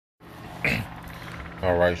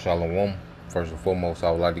All right, Shalom. First and foremost, I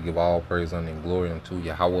would like to give all praise, honor, and glory unto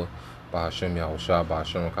Yahweh, by Hashem, Yahawashi, by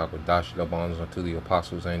Hashem, Kakodash, the honors unto the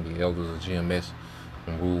apostles and the elders of GMS,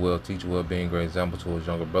 and rule well, teach well, being great example to his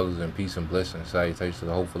younger brothers, in peace and blessing. Salutations to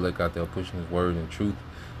the hopeful elect out there pushing his word in truth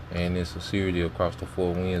and in sincerity across the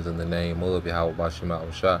four winds in the name of Yahweh, by Hashem,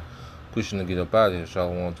 Yahawashi. Pushing to get up out of here.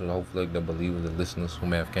 Shalom to the hopeful elect, the believers, the listeners who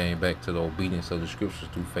may have came back to the obedience of the scriptures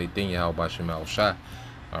through faith in Yahweh, by Hashem, Yahawashi.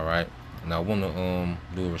 All right. Now I want to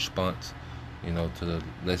do a response, to the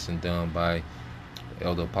lesson done by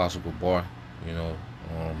Elder Apostle Bar. He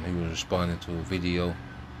was responding to a video,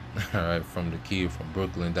 all right, from the kid from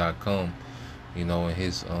Brooklyn.com, and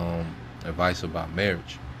his advice about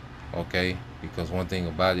marriage. Okay, because one thing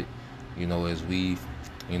about it, as we,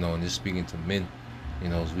 and this speaking to men,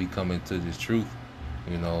 as we come into this truth,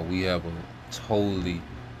 we have a totally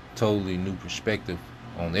new perspective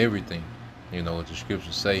on everything. What the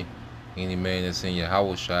scriptures say. Any man that's in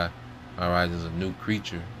YAHAWASHI, all right, is a new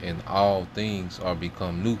creature, and all things are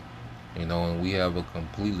become new, and we have a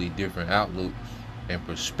completely different outlook and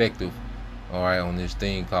perspective, all right, on this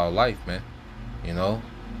thing called life, man,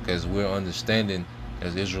 because we're understanding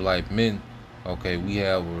as Israelite men, okay, we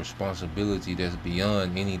have a responsibility that's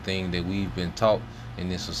beyond anything that we've been taught in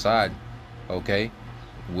this society, okay,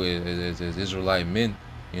 as Israelite men,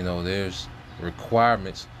 there's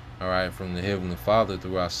requirements, all right, from the Heavenly Father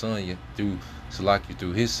through our Son, through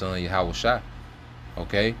his Son, Yahawashi,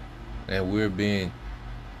 okay? And we're being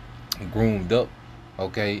groomed up,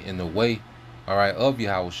 okay, in the way, all right, of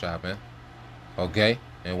Yahawashi, man, okay?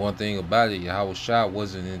 And one thing about it, Yahawashi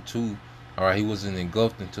wasn't all right, he wasn't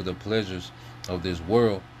engulfed into the pleasures of this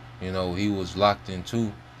world, he was locked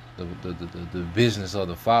into the business of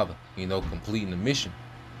the Father, completing the mission,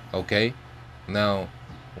 okay? Now,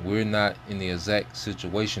 we're not in the exact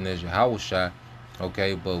situation as Yahawashi,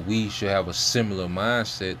 okay, but we should have a similar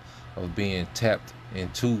mindset of being tapped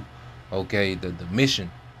into, okay, the mission,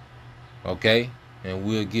 okay, and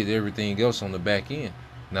we'll get everything else on the back end.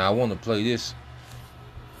 Now, I want to play this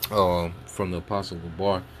from the Apostle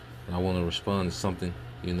Bar, and I want to respond to something,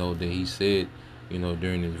 that he said,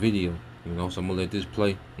 during this video, so I'm going to let this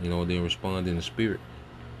play, then respond in the spirit.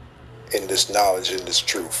 In this knowledge, in this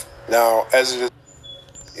truth. Now, as it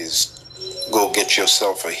is, go get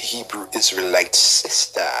yourself a Hebrew Israelite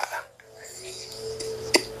sister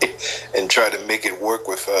and try to make it work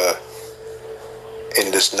with her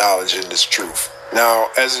in this knowledge, in this truth. Now,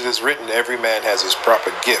 as it is written, every man has his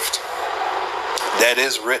proper gift. That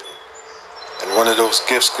is written. And one of those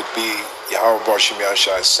gifts could be Yahweh Bashim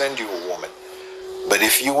Yahshai send you a woman. But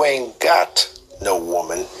if you ain't got no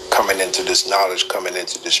woman coming into this knowledge, coming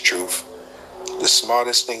into this truth, the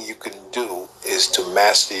smartest thing you can do is to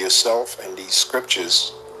master yourself and these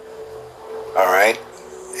scriptures, all right?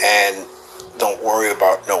 And don't worry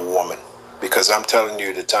about no woman, because I'm telling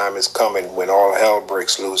you, the time is coming when all hell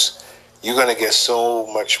breaks loose. You're going to get so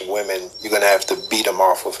much women, you're going to have to beat them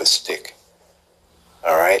off with a stick,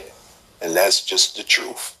 all right? And that's just the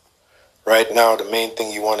truth. Right now, the main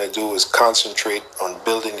thing you want to do is concentrate on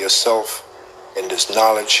building yourself in this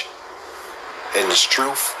knowledge, in this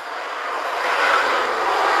truth,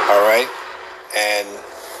 all right, and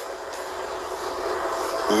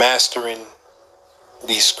mastering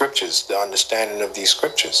these scriptures, the understanding of these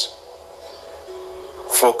scriptures.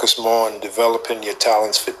 Focus more on developing your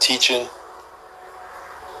talents for teaching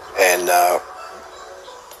and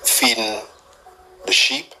feeding the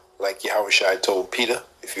sheep, like Yahawashi told Peter,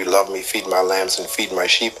 if you love me, feed my lambs and feed my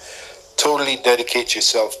sheep. Totally dedicate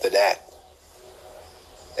yourself to that.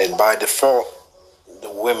 And by default,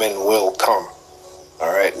 the women will come.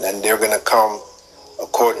 All right, and then they're going to come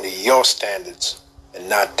according to your standards and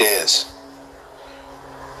not theirs.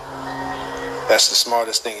 That's the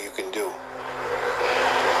smartest thing you can do.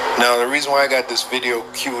 Now, the reason why I got this video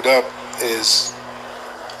queued up is,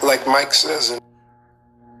 like Mike says.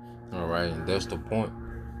 All right, and that's the point,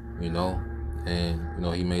 and,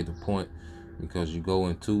 he made the point because you go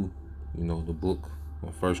into, the book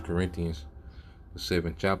of 1 Corinthians, the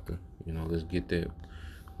 7th chapter, let's get that,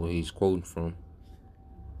 where he's quoting from.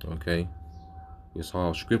 Okay, it's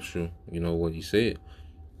all scripture, what he said.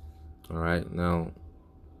 All right, now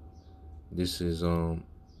this is 1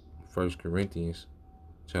 Corinthians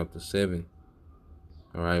chapter 7,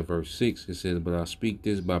 all right, verse 6. It says, but I speak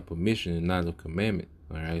this by permission and not of commandment.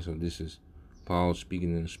 All right, so this is Paul speaking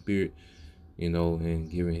in the spirit, and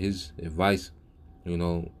giving his advice,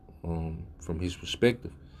 from his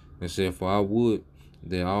perspective, and said, for I would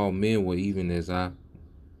that all men were even as I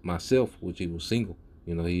myself, which he was single.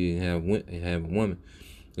 He didn't have a woman.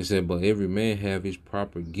 It said, but every man have his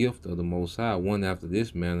proper gift of the Most High, one after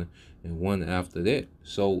this manner and one after that.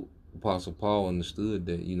 So Apostle Paul understood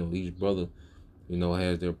that, each brother,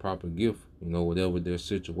 has their proper gift, whatever their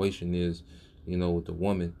situation is, with the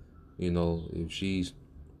woman, if she's,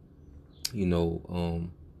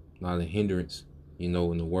 not a hindrance, in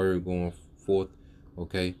the word going forth,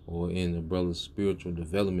 okay, or in the brother's spiritual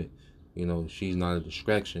development, she's not a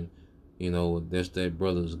distraction, that's that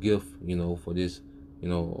brother's gift, for this,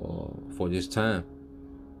 for this time,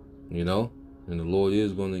 and the Lord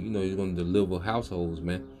is gonna, He's gonna deliver households,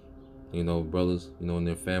 man, brothers, and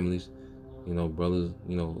their families, brothers,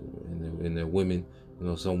 and their women,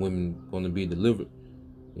 some women gonna be delivered,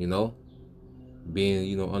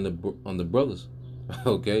 being, on the brothers.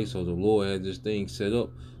 Okay, so the Lord has this thing set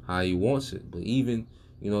up how He wants it. But even,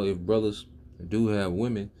 if brothers do have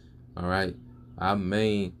women, all right, our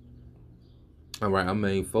main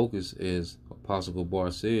focus, as Apostle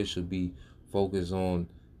Gabar said, should be focused on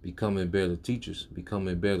becoming better teachers,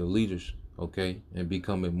 becoming better leaders, okay, and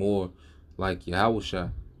becoming more like YAHAWASHI.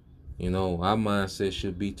 Our mindset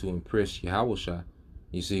should be to impress YAHAWASHI.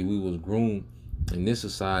 You see, we was groomed in this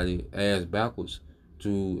society ass backwards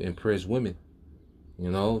to impress women,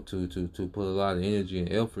 to put a lot of energy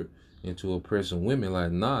and effort into oppressing women.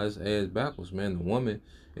 Like, nah, it's ass backwards, man. The woman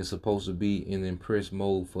is supposed to be in impress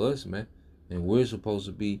mode for us, man. And we're supposed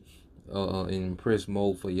to be in impress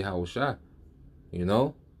mode for YAHAWASHI,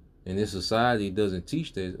 And this society doesn't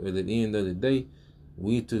teach that. But at the end of the day,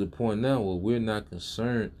 we're to the point now where we're not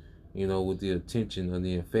concerned, with the attention or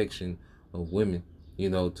the affection of women,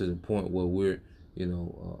 to the point where we're,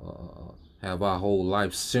 have our whole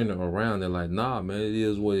life centered around it. Like, nah, man, it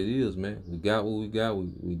is what it is, man. We got what we got.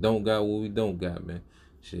 We don't got what we don't got, man.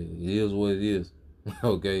 Shit, it is what it is.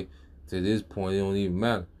 Okay? To this point, it don't even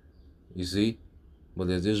matter. You see? But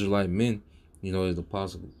as Israelite men, as the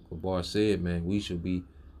Apostle Gabar said, man, we should be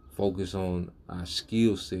focused on our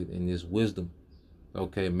skill set and this wisdom.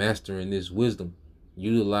 Okay? Mastering this wisdom.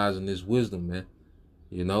 Utilizing this wisdom, man.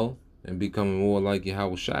 And becoming more like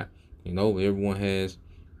YAHAWASHI. Everyone has,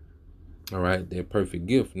 all right, their perfect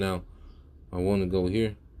gift. Now, I want to go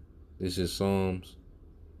here. This is Psalms,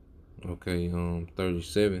 okay,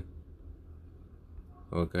 37.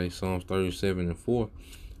 Okay, Psalms 37:4.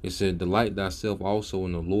 It said, delight thyself also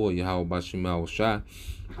in the Lord, YAHAWASHI,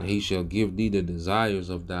 and He shall give thee the desires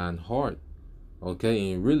of thine heart.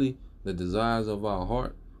 Okay, and really, the desires of our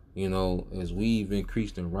heart, as we've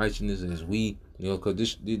increased in righteousness, as we,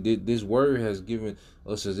 because this word has given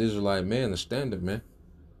us as Israelite man a standard, man.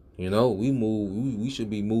 We should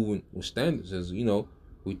be moving with standards, as we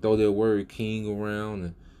throw that word king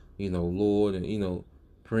around, and Lord, and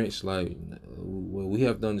prince. Like, well, we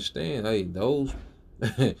have to understand, hey, those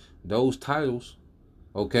those titles,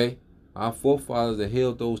 okay, our forefathers that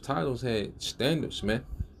held those titles had standards, man.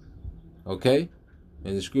 Okay,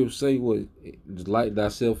 and the scriptures say, what, delight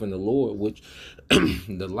thyself in the Lord, which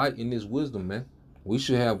delight in His wisdom, man. We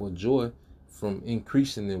should have a joy from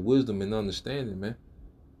increasing in wisdom and understanding, man.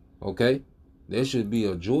 Okay, there should be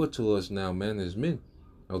a joy to us now, man, as men.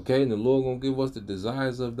 Okay, and the Lord gonna give us the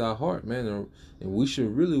desires of thy heart, man, and we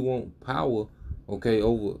should really want power, okay,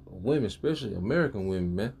 over women, especially American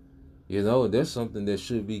women, man. That's something that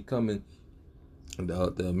should be coming.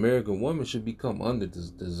 The American woman should become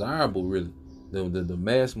desirable, really. The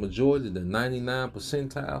mass majority, the 99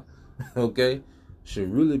 percentile, okay,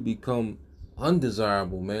 should really become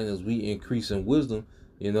undesirable, man, as we increase in wisdom.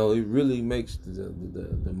 It really makes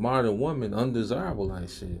the modern woman undesirable. Like,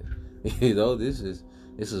 shit, this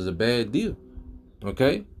is a bad deal.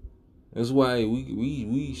 Okay, that's why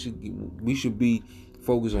we should be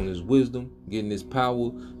focused on this wisdom, getting this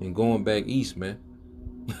power, and going back east, man.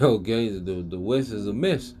 Okay, the west is a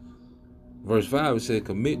mess. Verse 5, it said,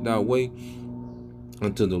 commit thy way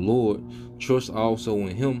unto the Lord, trust also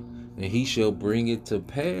in Him, and He shall bring it to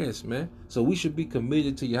pass, man. So we should be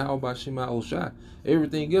committed to YAHAWASHI.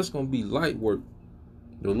 Everything else gonna be light work.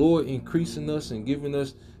 The Lord increasing us and giving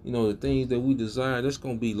us, the things that we desire, that's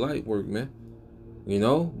gonna be light work, man.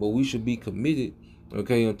 But we should be committed,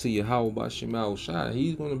 okay, unto YAHAWASHI.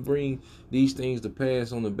 He's gonna bring these things to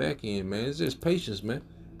pass on the back end, man. It's just patience, man.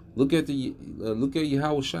 Look at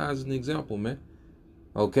YAHAWASHI as an example, man.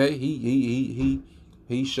 Okay, he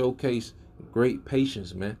showcased great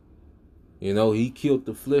patience, man. He killed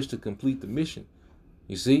the flesh to complete the mission.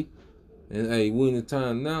 You see? And hey, we're in a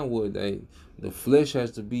time now where the flesh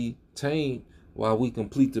has to be tamed while we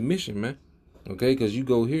complete the mission, man. Okay, because you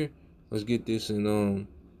go here, let's get this in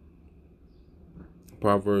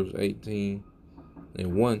Proverbs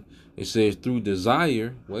 18:1. It says, through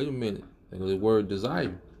desire, wait a minute, the word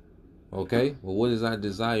desire. Okay? Well, what is our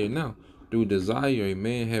desire now? Through desire, a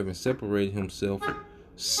man having separated himself,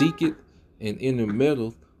 seeketh and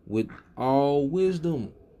intermeddleth with all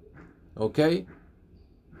wisdom. Okay?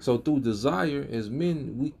 So through desire, as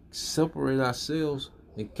men, we separate ourselves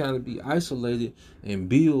and kind of be isolated and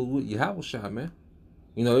build with YAHAWASHI, man.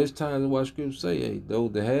 You know, it's times why scripture say, hey, though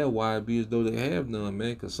they have wives, be as though they have none,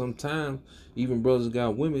 man. Because sometimes even brothers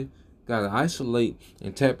got women got to isolate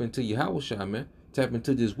and tap into YAHAWASHI, man. Tap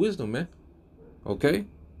into this wisdom, man. Okay?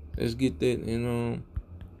 Let's get that in,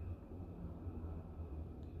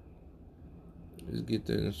 let's get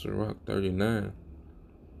that in Sirach 39.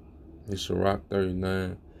 It's Sirach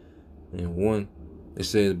 39 and 1. It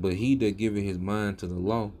says, but he that giveth his mind to the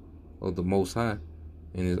law of the Most High,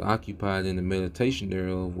 and is occupied in the meditation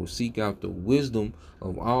thereof, will seek out the wisdom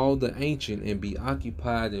of all the ancient and be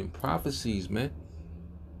occupied in prophecies, man.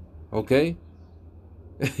 Okay?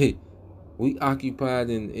 We occupied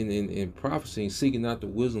in prophecy and seeking out the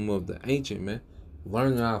wisdom of the ancient, man.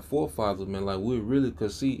 Learning our forefathers, man. Like, we really,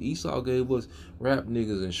 because see, Esau gave us rap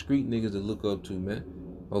niggas and street niggas to look up to, man.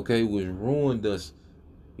 Okay? Which ruined us,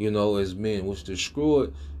 you know, as men. Which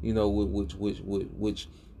destroyed, you know, which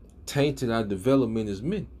tainted our development as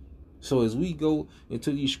men. So as we go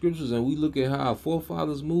into these scriptures and we look at how our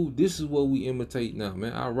forefathers moved, this is what we imitate now,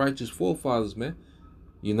 man. Our righteous forefathers, man.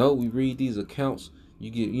 You know, we read these accounts.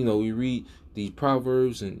 We read these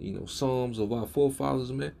proverbs and, you know, psalms of our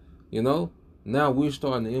forefathers, man. You know, now we're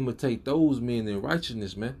starting to imitate those men in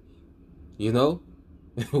righteousness, man. You know,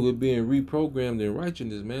 we're being reprogrammed in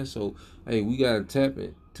righteousness, man. So, hey, we got to tap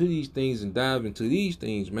into these things and dive into these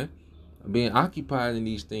things, man. Being occupied in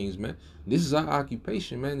these things, man. This is our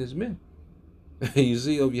occupation, man, as men. You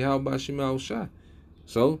see, of YAHAWASHI.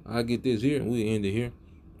 So, I'll get this here, and we'll end it here.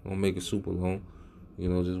 I won't make it super long. You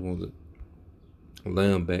know, just want to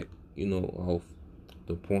land back, you know, off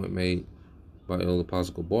the point made by Elder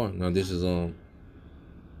Apostle Bar. Now, this is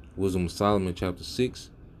Wisdom of Solomon, chapter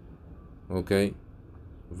 6. Okay.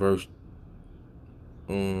 Verse,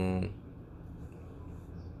 let's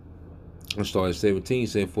start at 17.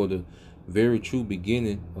 Said, for the very true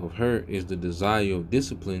beginning of her is the desire of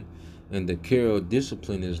discipline, and the care of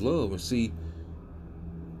discipline is love. And see,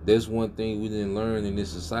 that's one thing we didn't learn in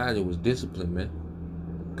this society was discipline, man.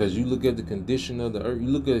 Because you look at the condition of the earth, you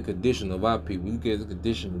look at the condition of our people, you look at the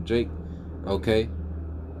condition of Jake, okay?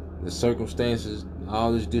 The circumstances,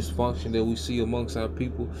 all this dysfunction that we see amongst our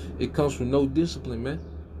people, it comes from no discipline, man.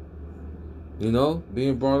 You know,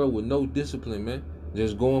 being brought up with no discipline, man.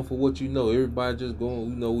 Just going for what you know. Everybody just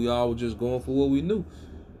going, you know, we all just going for what we knew.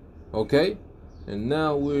 Okay? And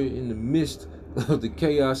now we're in the midst of the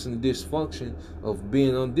chaos and the dysfunction of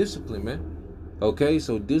being undisciplined, man. Okay?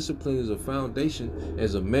 So discipline is a foundation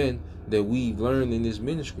as a man that we've learned in this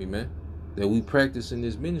ministry, man. That we practice in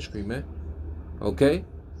this ministry, man. Okay?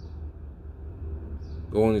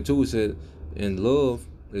 Going into it said, and love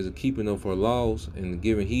is the keeping of her laws, and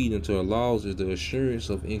giving heed unto her laws is the assurance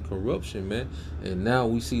of incorruption, man. And now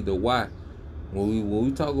we see the why. When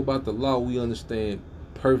we talk about the law, we understand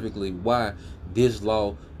perfectly why this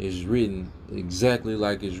law is written exactly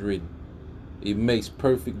like it's written. It makes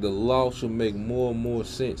perfect. The law should make more and more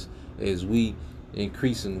sense as we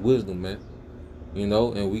increase in wisdom, man. You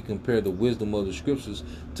know, and we compare the wisdom of the scriptures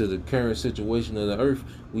to the current situation of the earth.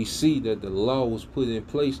 We see that the law was put in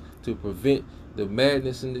place to prevent the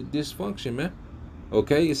madness and the dysfunction, man.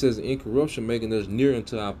 Okay, it says incorruption making us near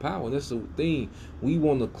unto our power. And that's the thing. We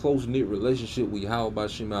want a close-knit relationship with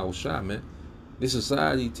YAHAWASHI, man. This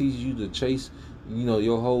society teaches you to chase, you know,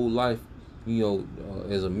 your whole life, you know,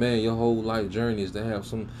 as a man, your whole life journey is to have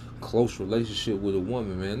some close relationship with a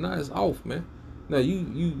woman, man. Now it's off, man. Now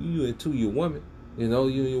you into your woman. You know,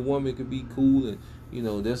 you and your woman could be cool, and, you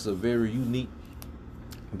know, that's a very unique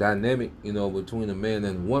dynamic, you know, between a man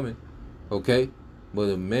and a woman, okay? But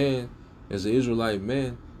a man, as an Israelite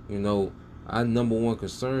man, you know, our number one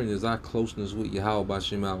concern is our closeness with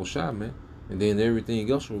YAHAWASHI, man. And then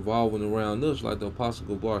everything else revolving around us, like the Apostle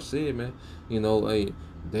Gabar said, man. You know, hey,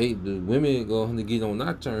 the women going to get on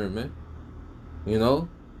that turn, man. You know?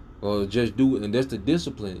 Or just do it, and that's the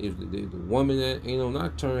discipline. If the woman that ain't on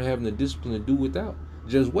that turn having the discipline to do without,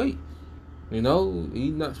 just wait. You know,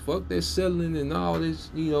 he not fuck that settling and all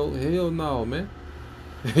this. You know, hell no, man.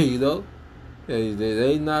 You know,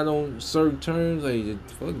 they not on certain terms. They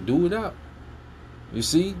fuck do it out. You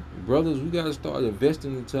see, brothers, we gotta start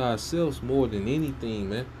investing into ourselves more than anything,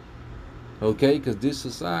 man. Okay, because this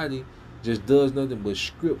society just does nothing but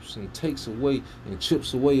scripts and takes away and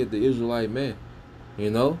chips away at the Israelite man.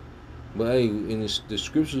 You know. But hey, and the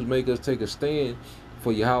scriptures make us take a stand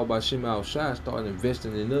for YAHAWASHI Yahawashi start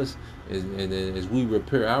investing in us, and as we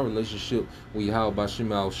repair our relationship with YAHAWASHI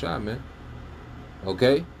Yahawashi, man.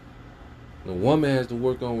 Okay? The woman has to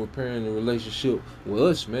work on repairing the relationship with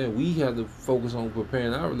us, man. We have to focus on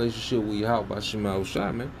preparing our relationship with YAHAWASHI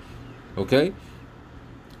Yahawashi, man. Okay?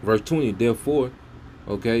 Verse 20, therefore,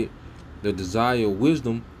 okay, the desire of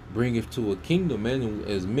wisdom bringeth to a kingdom, man. And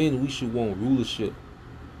as men, we should want rulership.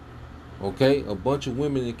 Okay? A bunch of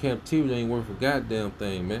women in captivity ain't worth a goddamn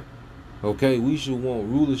thing, man. Okay? We should want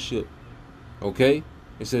rulership. Okay?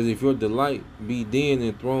 It says, if your delight be then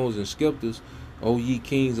in thrones and scepters, O ye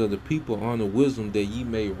kings of the people, honor wisdom that ye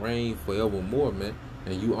may reign forevermore, man.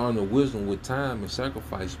 And you honor wisdom with time and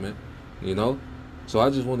sacrifice, man. You know? So I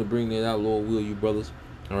just want to bring that out, Lord will, you brothers.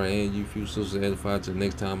 All right, and you few sisters edified. Till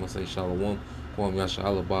next time, I say shalom. Kwam Yasha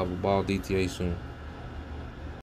Allah Bible Ball DTA soon.